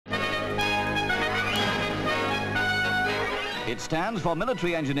It stands for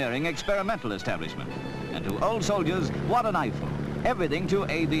Military Engineering Experimental Establishment. And to old soldiers, what an eyeful. Everything to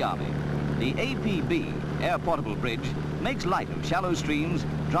aid the Army. The APB, Air Portable Bridge, makes light of shallow streams,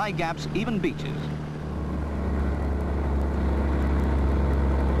 dry gaps, even beaches.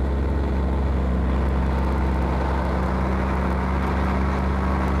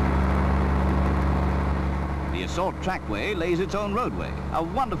 The Assault Trackway lays its own roadway, a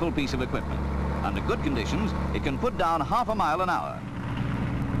wonderful piece of equipment. Under good conditions, it can put down half a mile an hour.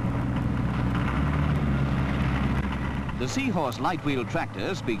 The Seahorse light-wheel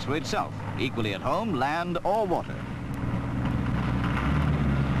tractor speaks for itself, equally at home, land or water.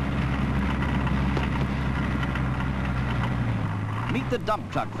 Meet the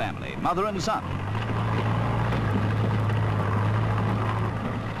dump truck family, mother and son.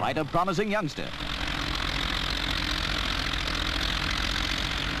 Quite a promising youngster.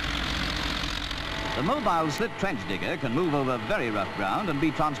 The mobile slit trench digger can move over very rough ground and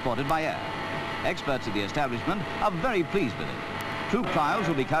be transported by air. Experts at the establishment are very pleased with it. Troop trials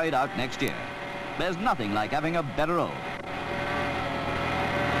will be carried out next year. There's nothing like having a better road.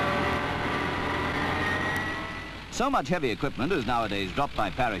 So much heavy equipment is nowadays dropped by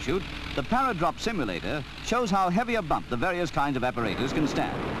parachute, the paradrop simulator shows how heavy a bump the various kinds of apparatus can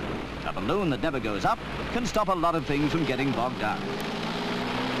stand. A balloon that never goes up can stop a lot of things from getting bogged down.